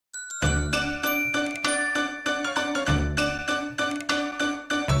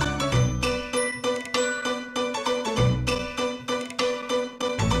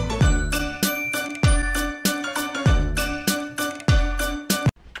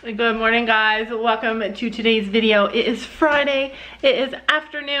Good morning, guys. Welcome to today's video. It is Friday. It is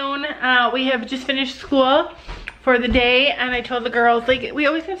afternoon. We have just finished school for the day, and I told the girls, like, we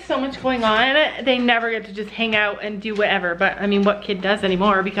always have so much going on. They never get to just hang out and do whatever. But I mean, what kid does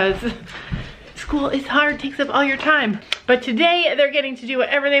anymore? Because school is hard, takes up all your time. But today they're getting to do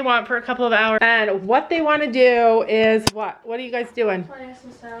whatever they want for a couple of hours. And what they want to do is what? What are you guys doing? Playing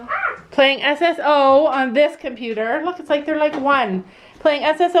SSO. Playing SSO on this computer. Look, it's like they're like one. Playing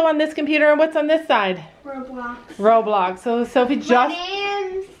SSO on this computer, and what's on this side? Roblox. Roblox. So Sophie just... My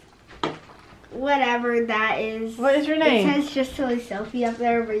name's whatever that is. What is your name? It says Just Silly Sophie up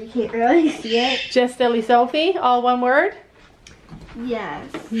there, but you can't really see it. Just Silly Sophie, all one word? Yes.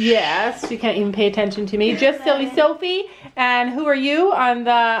 Yes, you can't even pay attention to me. Just Silly Sophie. And who are you on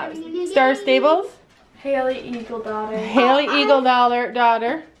the Star Stables? Haley Eagle Daughter. Haley Eagle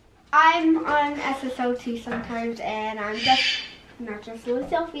Daughter. I'm on SSO too sometimes, and I'm just... not just Silly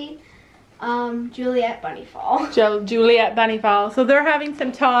Sophie, Juliet Bunnyfall. Juliet Bunnyfall. So they're having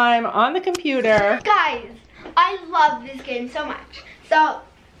some time on the computer. Guys, I love this game so much. So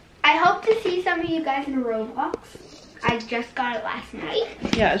I hope to see some of you guys in Roblox. I just got it last night.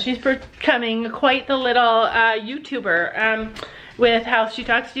 Yeah, she's becoming quite the little YouTuber with how she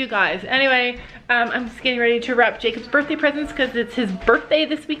talks to you guys. Anyway, I'm just getting ready to wrap Jacob's birthday presents because it's his birthday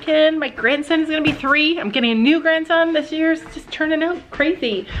this weekend. My grandson is gonna be 3. I'm getting a new grandson this year. It's just turning out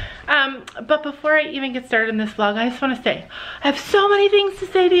crazy. But before I even get started in this vlog, I just wanna say, I have so many things to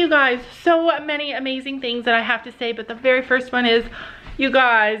say to you guys. So many amazing things that I have to say, but the very first one is, you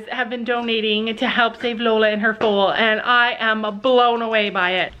guys have been donating to help save Lola and her foal, and I am blown away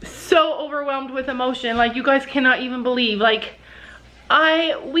by it. So overwhelmed with emotion, like you guys cannot even believe. Like,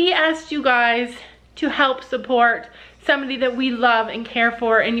 we asked you guys to help support somebody that we love and care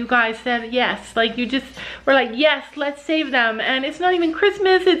for, and you guys said yes. Like, you just were like, yes, let's save them. And it's not even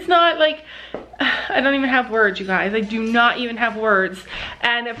Christmas. It's not like, I don't even have words, you guys. I do not even have words.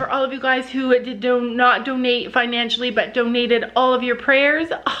 And for all of you guys who did not donate financially but donated all of your prayers,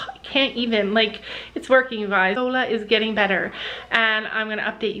 I can't even, like, it's working, you guys. Lola is getting better, and I'm gonna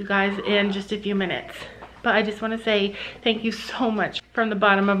update you guys in just a few minutes. But I just want to say thank you so much from the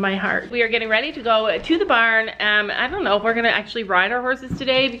bottom of my heart. We are getting ready to go to the barn. I don't know if we're gonna actually ride our horses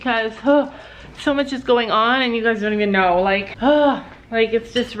today because so much is going on and you guys don't even know. Like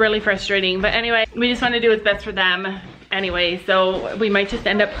it's just really frustrating. But anyway, we just want to do what's best for them anyway, so we might just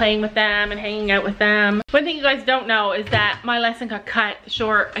end up playing with them and hanging out with them. One thing you guys don't know is that my lesson got cut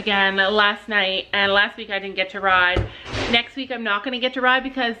short again last night, and last week I didn't get to ride. Next week I'm not going to get to ride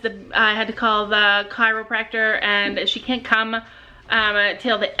because I had to call the chiropractor and she can't come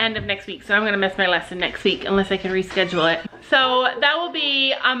till the end of next week, so I'm going to miss my lesson next week unless I can reschedule it. So that will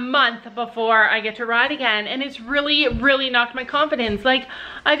be a month before I get to ride again, and it's really knocked my confidence. Like,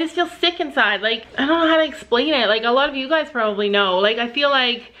 I just feel sick inside. Like, I don't know how to explain it. Like, a lot of you guys probably know. Like, I feel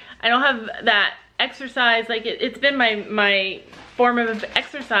like I don't have that exercise. Like, it's been my form of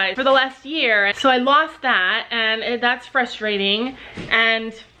exercise for the last year. So I lost that, and that's frustrating,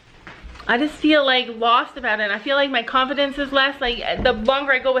 and I just feel like lost about it. I feel like my confidence is less. Like, the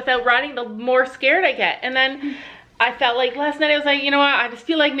longer I go without riding, the more scared I get. And then I felt like last night I was like, you know what, I just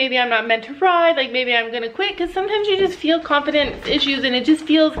feel like maybe I'm not meant to ride. Like, maybe I'm gonna quit, because sometimes you just feel confidence issues and it just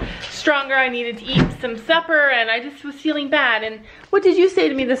feels stronger. I needed to eat some supper and I just was feeling bad. And what did you say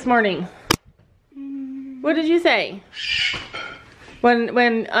to me this morning? What did you say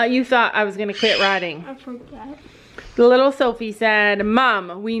when you thought I was gonna quit riding? I forget. The little Sophie said,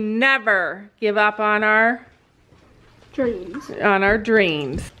 Mom, we never give up on our dreams.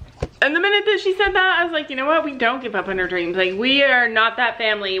 And the minute that she said that, I was like, you know what? We don't give up on our dreams. Like, we are not that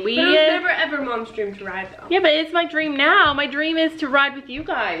family. But it was never ever Mom's dream to ride, though. Yeah, but it's my dream now. My dream is to ride with you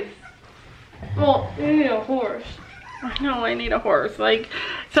guys. Well, you need a horse. I know, I need a horse. Like,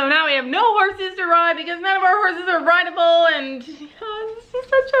 so now we have no horses to ride because none of our horses are rideable, and this is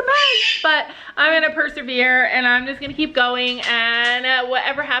such a mess. But I'm gonna persevere, and I'm just gonna keep going, and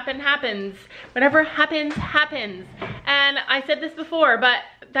whatever happens. Whatever happens. And I said this before, but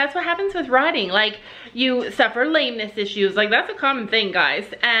that's what happens with riding. Like, you suffer lameness issues. Like, that's a common thing, guys.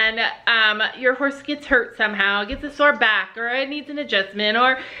 And your horse gets hurt somehow, gets a sore back, or it needs an adjustment,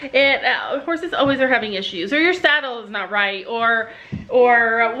 or horses always are having issues, or your saddle is not right, or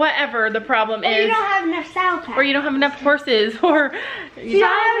whatever the problem is. Or you don't have enough saddle pads. Or you don't have enough horses, or you don't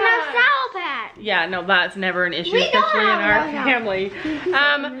have enough saddle pads. Yeah, no, that's never an issue, We know especially in our how. family.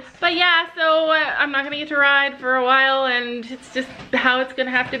 But yeah, so I'm not gonna get to ride for a while, and it's just how it's gonna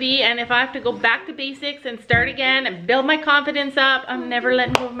have to be. And if I have to go back to basics and start again and build my confidence up, I'm never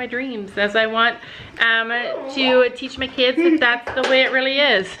letting go of my dreams, as I want to teach my kids that that's the way it really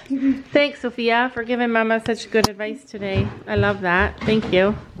is. Thanks, Sophia, for giving Mama such good advice today. I love that. Thank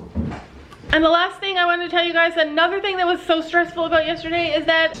you. And the last thing I wanted to tell you guys, another thing that was so stressful about yesterday is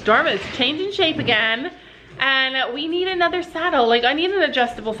that Storm is changing shape again, and we need another saddle. Like, I need an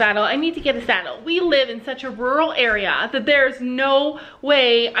adjustable saddle. I need to get a saddle. We live in such a rural area that there's no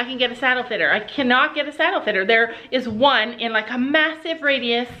way I can get a saddle fitter. I cannot get a saddle fitter. There is one in like a massive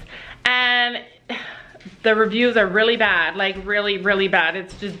radius, and the reviews are really bad, like really, really bad.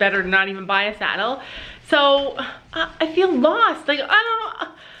 It's just better to not even buy a saddle. So I feel lost. Like, I don't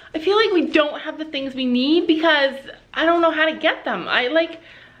know. I feel like we don't have the things we need because I don't know how to get them.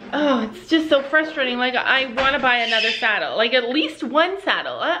 Oh, it's just so frustrating. Like, I want to buy another saddle, like at least one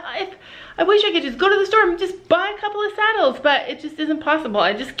saddle. I wish I could just go to the store and just buy a couple of saddles, but it just isn't possible.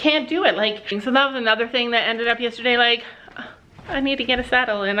 I just can't do it. Like, so that was another thing that ended up yesterday. Like, I need to get a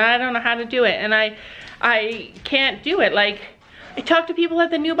saddle and I don't know how to do it, and I can't do it. Like, I talked to people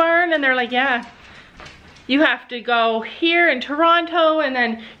at the new barn and they're like, yeah, you have to go here in Toronto, and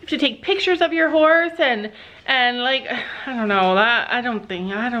then you have to take pictures of your horse, and like, I don't know, I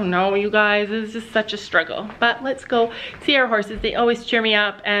don't know, you guys, it's just such a struggle. But let's go see our horses. They always cheer me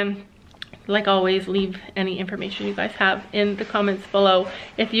up, and like always, leave any information you guys have in the comments below.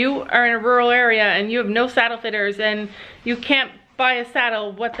 If you are in a rural area and you have no saddle fitters and you can't buy a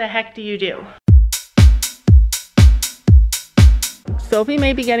saddle, what the heck do you do? Sophie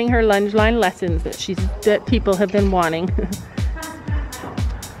may be getting her lunge line lessons that people have been wanting.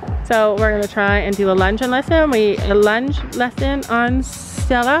 So we're gonna try and do a lunge lesson. A lunge lesson on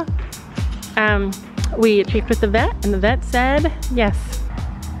Stella. We checked with the vet, and the vet said yes.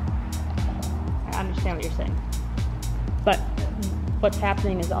 I understand what you're saying, but what's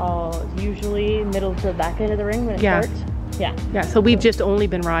happening is usually middle to the back end of the ring when it starts. Yeah. So we've just only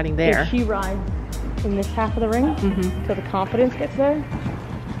been riding there. If she rides in this half of the ring till the confidence gets there.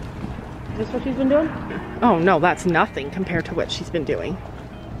 Is this what she's been doing? Oh no, that's nothing compared to what she's been doing.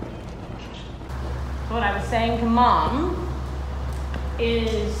 What I was saying to Mom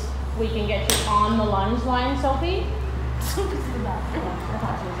is we can get you on the lunge line, Sophie. Just do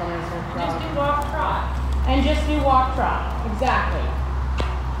walk trot. And just do walk trot, exactly.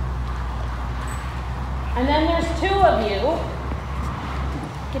 And then there's two of you.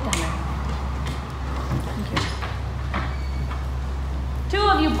 Get down there. Two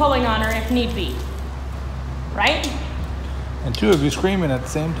of you pulling on her if need be, right? And two of you screaming at the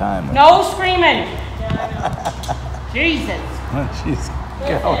same time. No screaming. Jesus. She's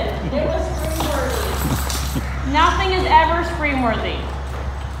Listen, it was scream-worthy. Nothing is ever scream-worthy.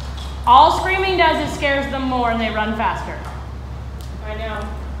 All screaming does is scares them more and they run faster. I know.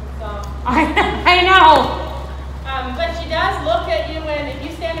 I know. But she does look at you, and if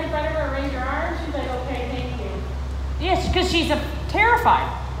you stand in front of her and raise your arm, she's like, okay, thank you. Yes, because she's terrified.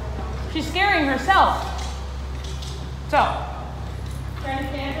 She's scaring herself. So. Trying to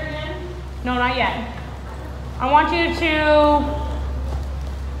stand her again? No, not yet. I want you to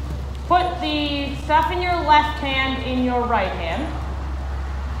put the stuff in your left hand in your right hand,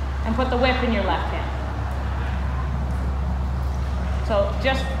 and put the whip in your left hand. So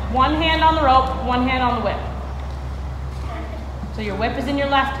just one hand on the rope, one hand on the whip. So your whip is in your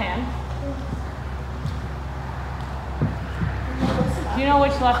left hand. Do you know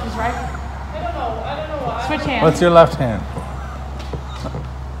which left is right? I don't know. Switch hands. What's your left hand?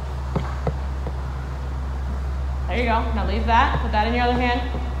 There you go. Now leave that. Put that in your other hand.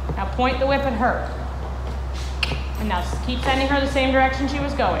 Now point the whip at her. And now keep sending her the same direction she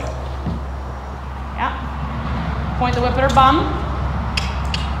was going. Yeah. Point the whip at her bum.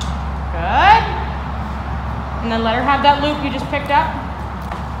 Good. And then let her have that loop you just picked up.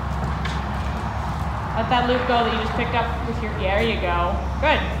 Let that loop go that you just picked up with your, there you go.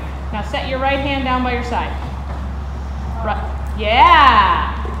 Good. Now set your right hand down by your side. Right.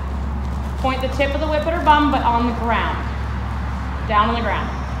 Yeah. Point the tip of the whip at her bum, but on the ground. Down on the ground.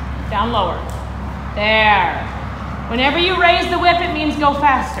 Down lower. There. Whenever you raise the whip, it means go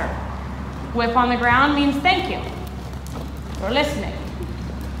faster. Whip on the ground means thank you. We're listening.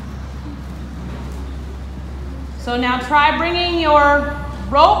 So now try bringing your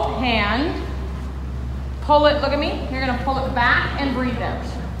rope hand, pull it, look at me, you're gonna pull it back and breathe out.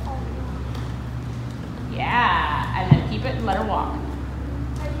 Yeah, and then keep it and let her walk.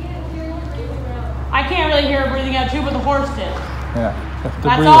 I can't really hear her breathing out too, but the horse did. Yeah.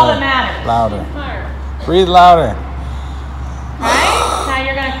 That's all that matters. Louder. Breathe louder. Right? Now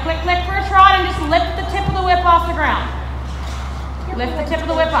you're going to click for a trot and just lift the tip of the whip off the ground. Lift the tip of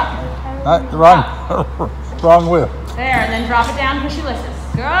the whip up. Wrong whip. There, and then drop it down because she listens.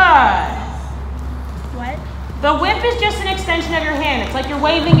 Good. What? The whip is just an extension of your hand. It's like you're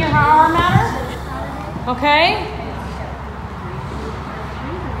waving your arm at her. Okay?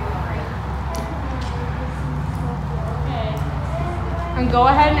 And go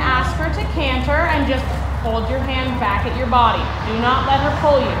ahead and ask her to canter and just hold your hand back at your body. Do not let her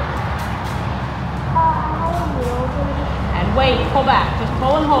pull you. And wait, pull back. Just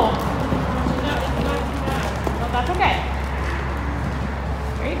pull and hold. Well, that's okay.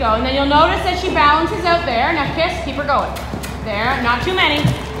 There you go. And then you'll notice that she balances out there. Now kiss, keep her going. There, not too many.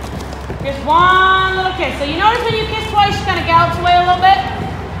 Just one little kiss. So you notice when you kiss twice, she kind of gallops away a little bit.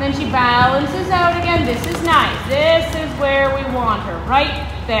 Then she balances out again. This is nice. This is where we want her. Right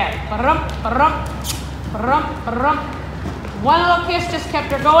there. Ba-rum, ba-rum, ba-rum, ba-rum. One little kiss just kept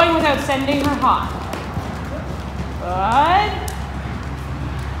her going without sending her hot. Good.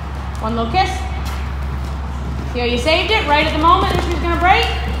 One little kiss. See how you saved it right at the moment that she was going to break?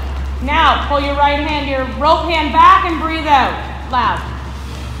 Now pull your right hand, your rope hand back and breathe out. Loud.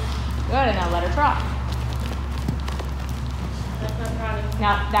 Good, and now let her trot.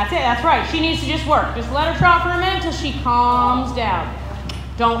 Now, that's it, that's right. She needs to just work. Just let her trot for a minute until she calms down.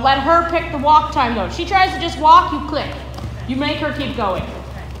 Don't let her pick the walk time though. If she tries to just walk, you click. You make her keep going.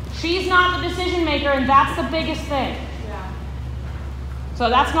 She's not the decision maker, and that's the biggest thing. So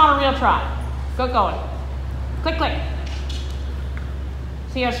that's not a real trot. Go going. Click, click.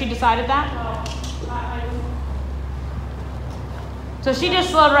 See how she decided that? So she just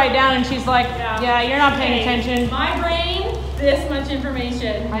slowed right down and she's like, yeah, you're not paying attention. My brain, this much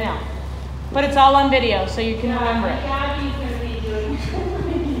information. I know. But it's all on video, so you can remember it. Gabby's going to be doing it.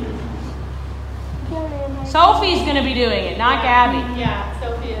 Sophie's going to be doing it, not Gabby. Yeah,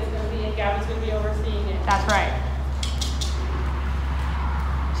 Sophie is going to be, and Gabby's going to be overseeing it. That's right.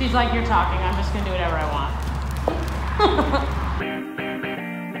 She's like, you're talking, I'm just going to do whatever I want.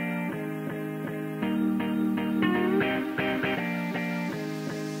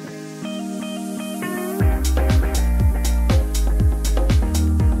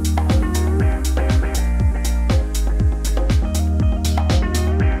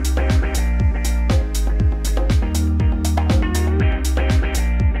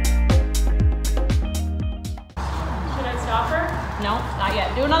 Should I stop her? No, not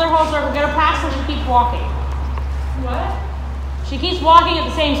yet. Do another whole circle, get her past her and keep walking. What? She keeps walking at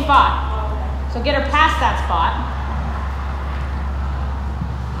the same spot. So get her past that spot.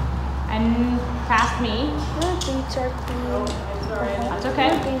 And past me. My boots are clean. That's okay.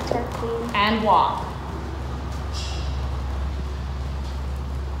 My boots are clean. And walk.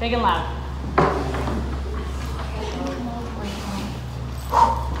 Big and loud.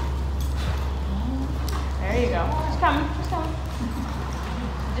 There you go. She's coming. She's coming.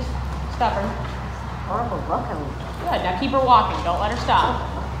 Just stubborn. Good. Now keep her walking. Don't let her stop.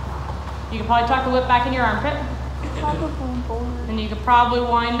 You can probably tuck the whip back in your armpit. And you could probably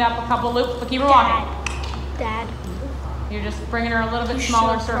wind up a couple loops, but keep her walking. Dad. You're just bringing her a little bit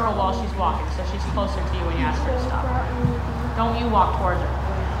smaller circle while she's walking, so she's closer to you when you ask her to stop. Don't you walk towards her.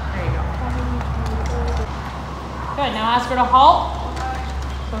 There you go. Good. Now ask her to halt.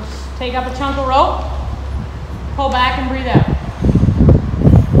 So take up a chunk of rope. Pull back and breathe out.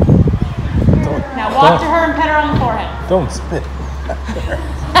 Now walk to her and pet her on the forehead. Don't spit.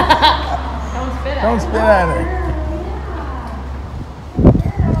 Don't spit at her. Don't spit at her.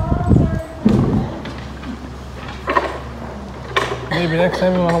 Maybe next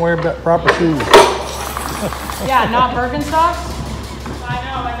time you want to wear proper shoes. Yeah, not Birkenstocks. I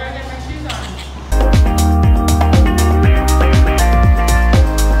know, I gotta get my shoes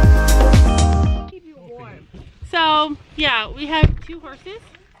on. Keep you warm. So, yeah, we have 2 horses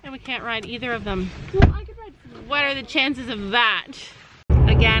and we can't ride either of them. Well, I could ride. What are the chances of that?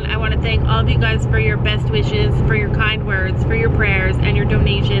 Again, I want to thank all of you guys for your best wishes, for your kind words, for your prayers, and your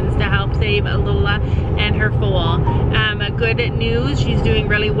donations to help save Lola and her foal. Good news, she's doing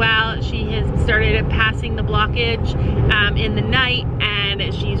really well. She has started passing the blockage in the night, and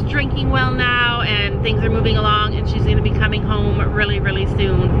she's drinking well now, and things are moving along, and she's going to be coming home really, really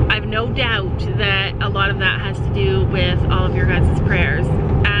soon. I have no doubt that a lot of that has to do with all of your guys' prayers.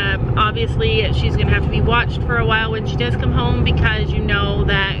 Obviously, she's going to have to be watched for a while when she does come home, because you know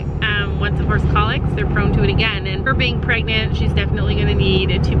that once a horse colics, they're prone to it again. And her being pregnant, she's definitely going to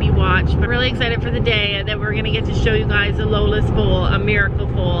need to be watched. much. But really excited for the day that we're gonna get to show you guys a Lola's foal, a miracle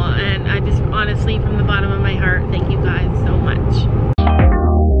foal. And I just honestly, from the bottom of my heart, thank you guys so much.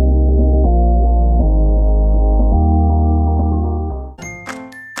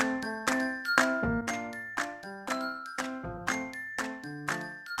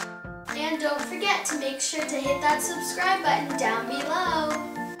 And don't forget to make sure to hit that subscribe button down below.